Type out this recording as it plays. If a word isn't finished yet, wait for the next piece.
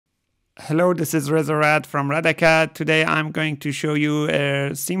Hello, this is RADACAD from RADACAD. Today I'm going to show you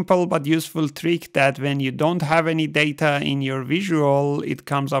a simple but useful trick that when you don't have any data in your visual, it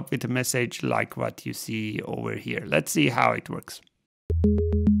comes up with a message like what you see over here. Let's see how it works.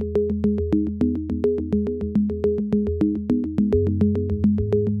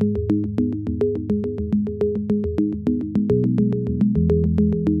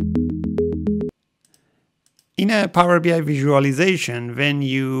 In a Power BI visualization, when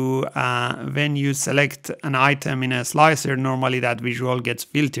you select an item in a slicer, normally that visual gets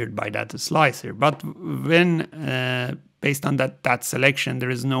filtered by that slicer. But when based on that selection,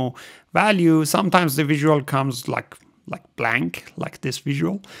 there is no value, sometimes the visual comes like blank, like this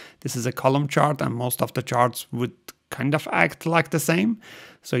visual. This is a column chart, and most of the charts would kind of act like the same.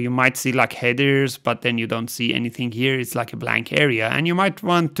 So you might see like headers, but then you don't see anything here. It's like a blank area. And you might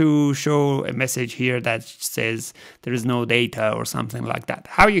want to show a message here that says there is no data or something like that.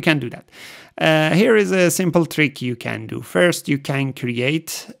 How you can do that? Here is a simple trick you can do. First, you can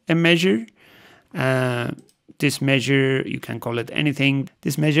create a measure. This measure, you can call it anything.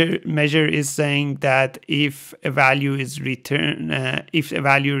 This measure is saying that if a value is returned,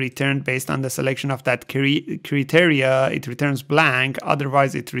 returned based on the selection of that criteria, it returns blank.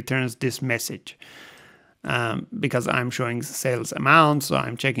 Otherwise, it returns this message. Because I'm showing sales amount, so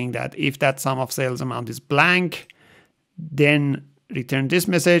I'm checking that if that sum of sales amount is blank, then return this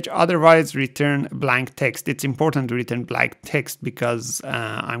message, otherwise return blank text. It's important to return blank text because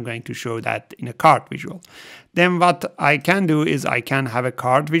I'm going to show that in a card visual. Then what I can do is I can have a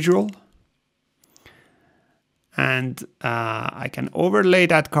card visual, and I can overlay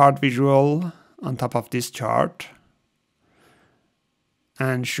that card visual on top of this chart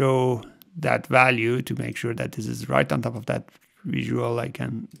and show that value to make sure that this is right on top of that visual. I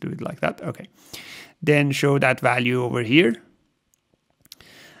can do it like that. Okay. Then show that value over here.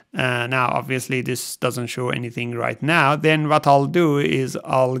 Now, obviously, this doesn't show anything right now. Then what I'll do is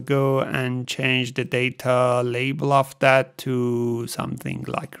I'll go and change the data label of that to something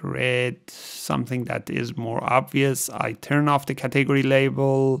like red, something that is more obvious. I turn off the category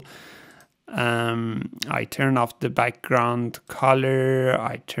label. I turn off the background color.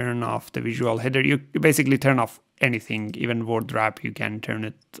 I turn off the visual header. You basically turn off anything, even word wrap. You can turn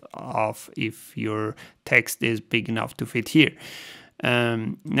it off if your text is big enough to fit here.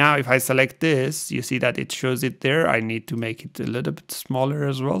 Now if I select this, you see that it shows it there. I need to make it a little bit smaller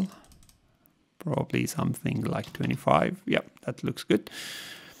as well. Probably something like 25. Yep, that looks good.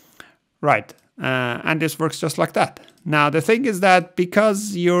 Right, and this works just like that. Now the thing is that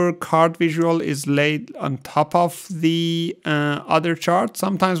because your card visual is laid on top of the other chart,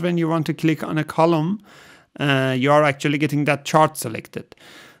 sometimes when you want to click on a column, you are actually getting that chart selected.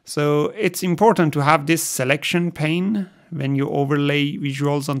 So it's important to have this selection pane when you overlay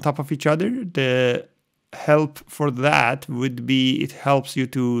visuals on top of each other. The help for that would be it helps you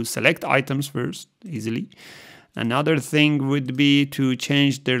to select items first easily. Another thing would be to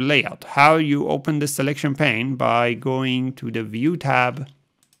change their layout. How you open the selection pane? By going to the View tab,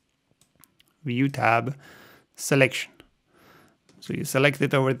 Selection. So you select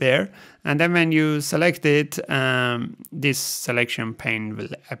it over there, and then when you select it, this selection pane will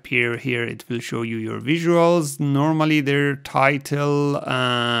appear here. It will show you your visuals. Normally their title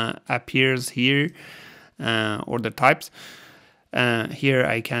appears here, or the types. Here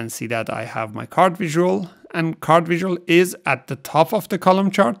I can see that I have my card visual, and card visual is at the top of the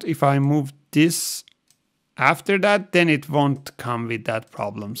column chart. If I move this after that, then it won't come with that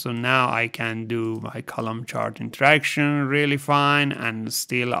problem. So now I can do my column chart interaction really fine, and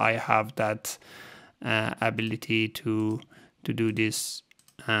still I have that ability to do this,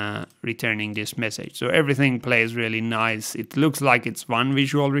 returning this message. So everything plays really nice. It looks like it's one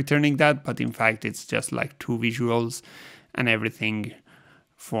visual returning that, but in fact it's just like two visuals, and everything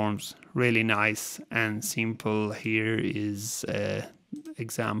forms really nice and simple. Here is an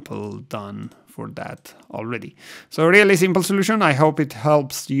example done for that already. So really simple solution. I hope it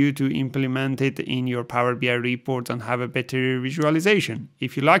helps you to implement it in your Power BI reports and have a better visualization.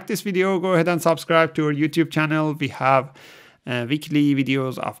 If you like this video, go ahead and subscribe to our YouTube channel. We have weekly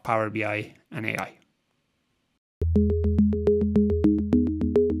videos of Power BI and AI.